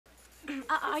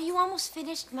Are you almost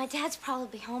finished? My dad's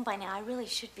probably home by now. I really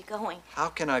should be going. How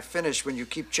can I finish when you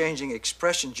keep changing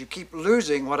expressions? You keep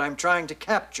losing what I'm trying to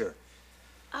capture.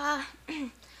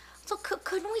 Look,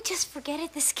 couldn't we just forget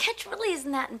it? The sketch really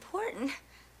isn't that important.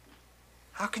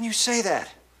 How can you say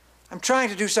that? I'm trying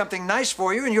to do something nice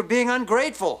for you, and you're being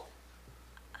ungrateful.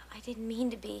 I didn't mean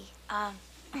to be. I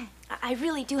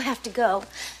really do have to go.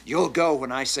 You'll go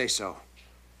when I say so.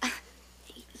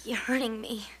 You're hurting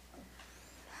me.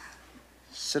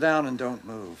 Sit down and don't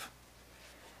move.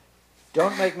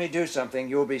 Don't make me do something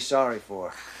you'll be sorry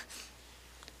for.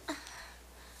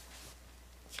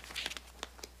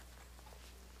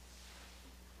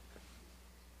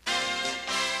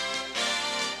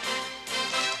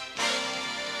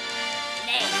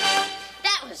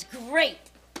 That was great.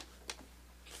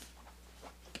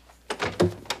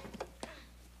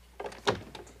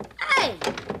 Hey!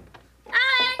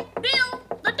 Hi, Bill,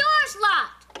 the door's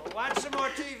locked. Well, watch some more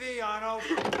TV, Arnold.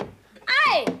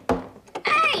 Hey!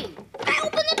 Hey!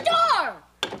 Open the door!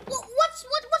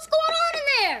 What's going on in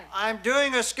there? I'm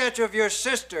doing a sketch of your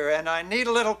sister, and I need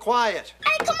a little quiet.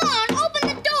 Hey, come on, open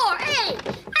the door! Hey!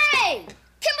 Hey!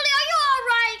 Kimberly, are you all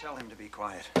right? Tell him to be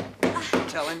quiet.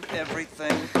 Tell him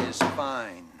everything is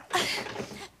fine.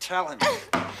 Tell him.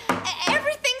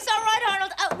 Everything's all right,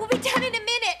 Arnold. We'll be done in a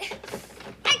minute.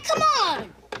 Hey, come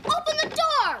on! Open the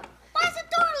door! Why is the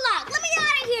door locked? Let me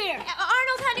out of here!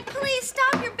 Arnold, honey, please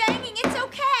stop your banging. It's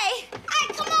okay. Hey,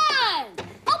 come on!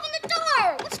 Open the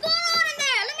door! What's going on in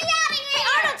there? Let me out of here! Hey,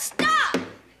 Arnold, stop!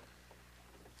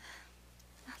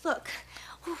 Look,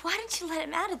 why don't you let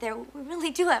him out of there? We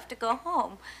really do have to go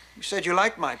home. You said you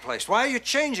liked my place. Why are you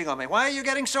changing on me? Why are you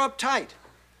getting so uptight?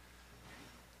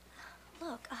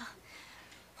 Look,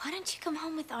 why don't you come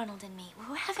home with Arnold and me?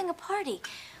 We're having a party.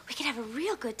 We could have a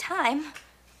real good time.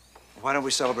 Why don't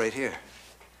we celebrate here?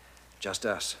 Just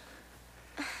us.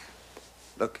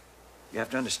 Look, you have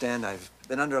to understand, I've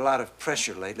been under a lot of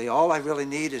pressure lately. All I really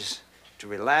need is to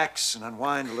relax and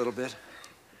unwind a little bit.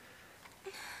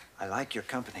 I like your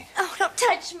company. Oh, don't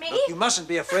touch me. Look, you mustn't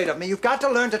be afraid of me. You've got to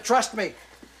learn to trust me.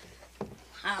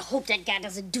 I hope that guy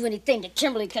doesn't do anything to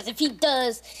Kimberly, because if he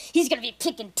does, he's gonna be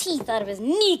picking teeth out of his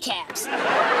kneecaps.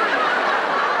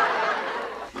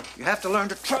 You have to learn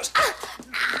to trust.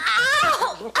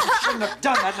 Ow! Look, you shouldn't have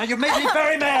done that. Now, you made me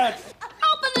very mad.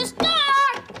 Open this door!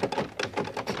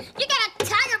 You got a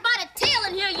tiger by the tail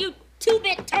in here, you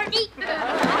two-bit turkey.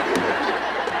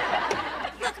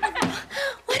 Look,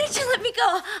 why did you let me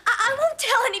go? I won't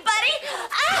tell anybody.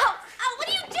 Ow! What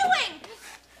are you doing?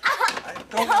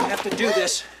 I don't have to do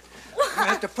this. I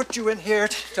have to put you in here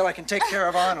till I can take care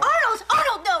of Arnold.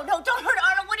 Arnold, no, don't hurt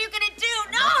Arnold. What are you gonna do?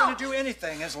 No! I'm not gonna do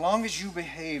anything as long as you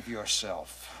behave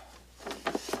yourself.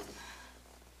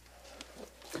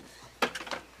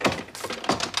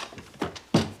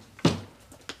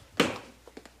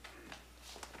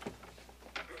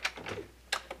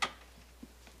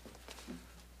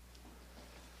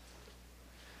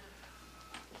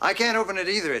 I can't open it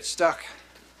either. It's stuck.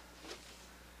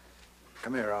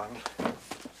 Come here, Arnold.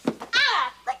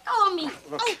 Ah! Let go of me.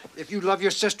 Look, if you love your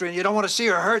sister and you don't want to see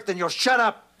her hurt, then you'll shut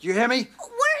up. You hear me?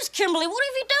 Where's Kimberly? What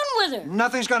have you done with her?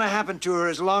 Nothing's gonna happen to her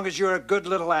as long as you're a good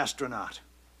little astronaut.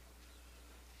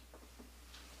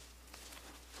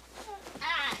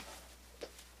 Ah.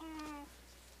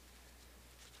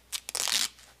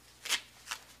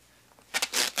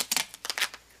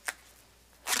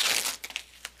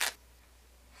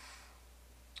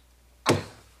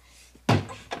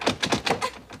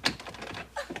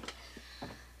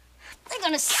 They're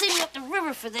gonna send me up the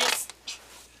river for this.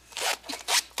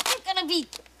 I'm gonna be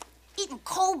eating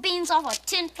cold beans off a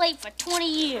tin plate for 20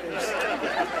 years.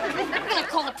 I'm gonna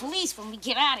call the police when we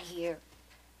get out of here.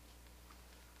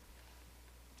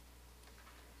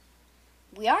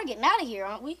 We are getting out of here,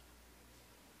 aren't we?